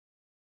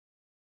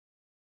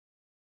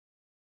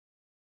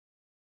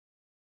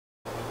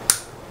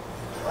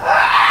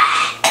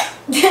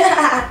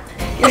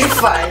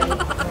fine.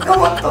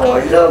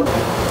 Kumatulog.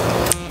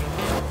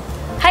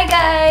 Hi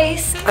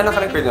guys! Ano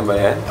ka-record na ba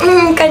yan?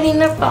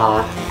 Kanina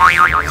pa.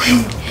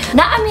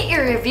 Naami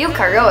i-review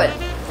karon.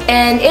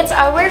 And it's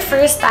our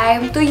first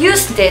time to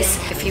use this.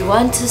 If you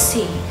want to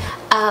see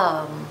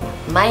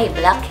my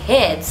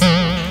blackheads,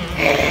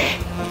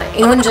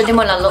 ingon dyan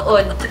mo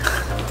lalood.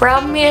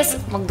 Promise,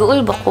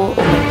 magduol ba ko?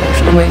 Oh my gosh,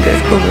 oh my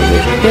gosh.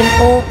 Yan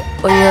po.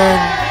 O yan.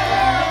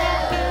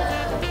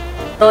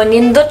 So,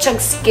 nindot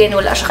siyang skin.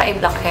 Wala siya kay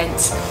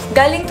blackheads.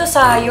 Galing to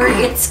sa Your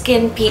It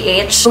Skin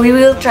PH. We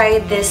will try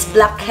this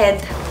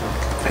blackhead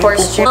pore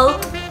strip.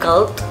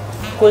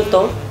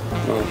 Kulto?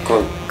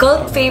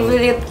 Cult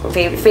favorite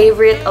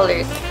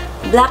alert.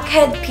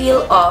 Blackhead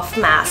peel off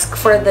mask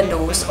for the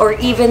nose or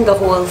even the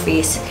whole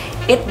face.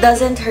 It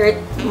doesn't hurt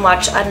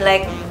much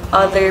unlike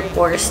other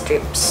pore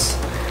strips.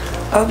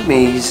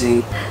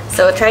 Amazing.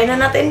 So, try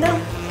na natin daw.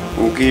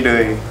 Okay,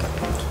 day.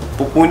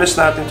 Pupunas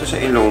natin to sa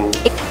ilong.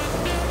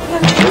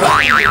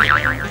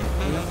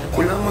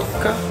 Kulamag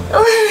ka.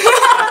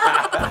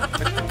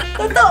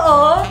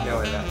 Totoo? Hindi,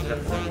 wala.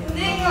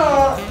 Hindi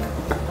nga.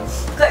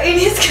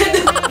 Kainis ka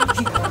doon.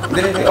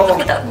 Hindi. Oh,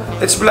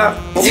 it's black.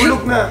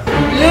 Mahulog na.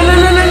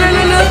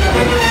 Lala.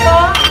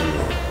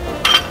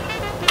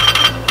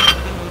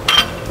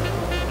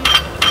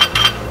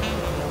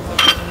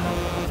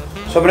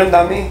 Sobrang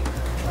dami.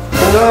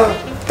 Ano?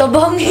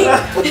 Tabangi.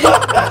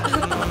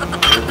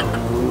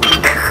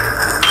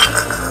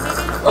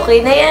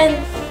 Okay na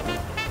yan.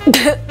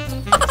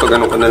 Pag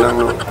ano ka na lang,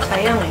 no?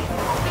 Sayang eh.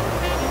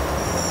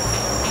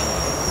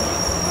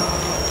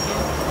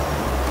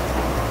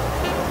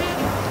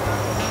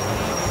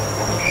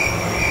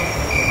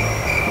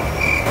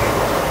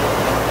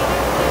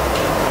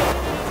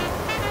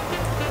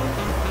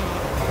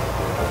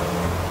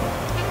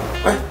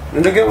 Ay,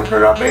 nalagyan mo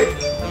sa rabbit.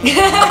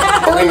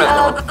 Okay na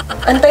to.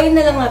 Antayin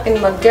na lang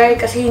natin mag-dry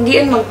kasi hindi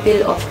yan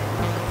mag-peel off.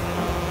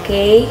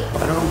 Okay?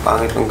 Parang ang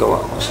pangit ng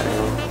gawa ko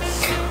sa'yo.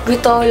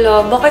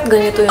 Gitala, bakit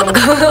ganito yung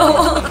gawa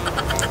mo?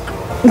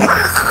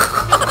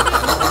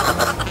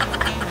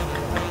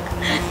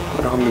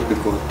 Parang kami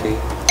bigote.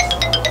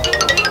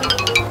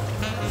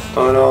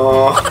 Ano?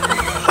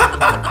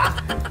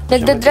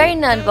 Nagda-dry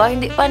na ba?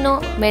 Hindi pa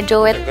no?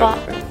 Medyo wet pa.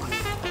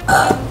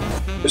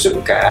 Busog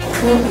ka?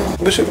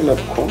 Busog na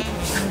ko?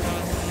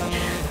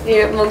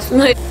 Hirap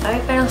mag-smile. Ay,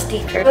 parang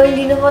sticker. Oh,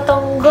 hindi na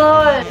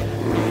matanggal.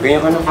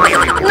 Ganyan ka na ba?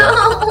 No!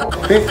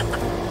 Eh?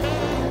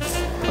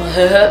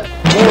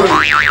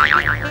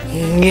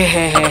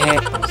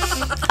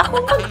 Ako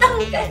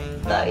magtanggal.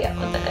 Sorry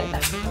ako talaga.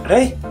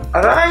 Aray!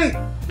 Aray!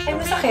 Ay,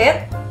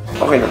 masakit?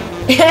 Okay lang.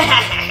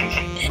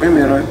 Ay,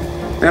 meron.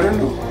 Meron,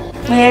 no?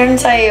 Mayroon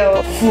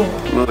sa'yo.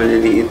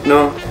 Maliliit,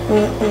 no?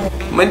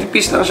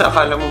 Manipis lang siya.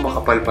 Akala mo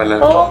makapal pala.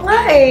 Oo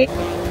nga eh.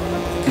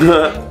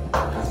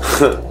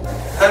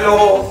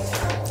 Hello!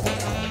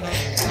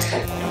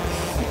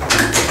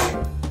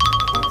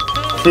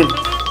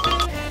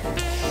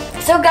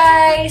 So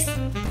guys,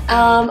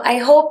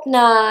 I hope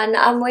na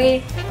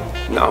naamoy.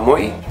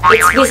 Naamoy?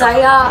 It's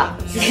Bisaya.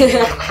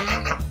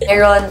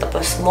 Meron,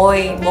 tapos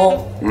moy,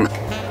 mo.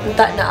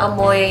 Punta,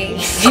 naamoy.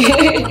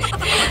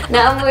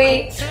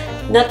 Naamoy,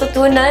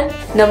 natutunan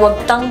na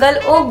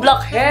magtanggal o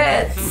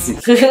blackheads.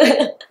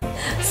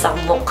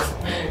 Samok.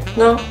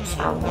 No?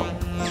 Samok.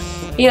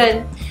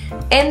 Yun.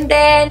 And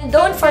then,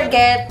 don't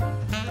forget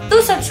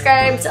to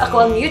subscribe sa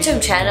akong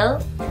YouTube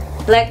channel.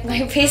 Like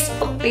my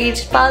Facebook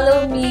page.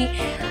 Follow me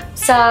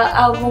sa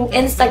akong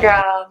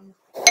Instagram.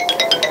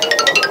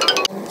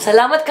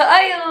 Salamat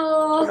kaayo!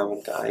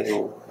 Salamat kaayo.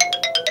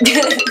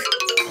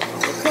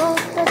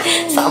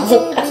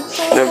 Samok ka.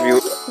 Love you.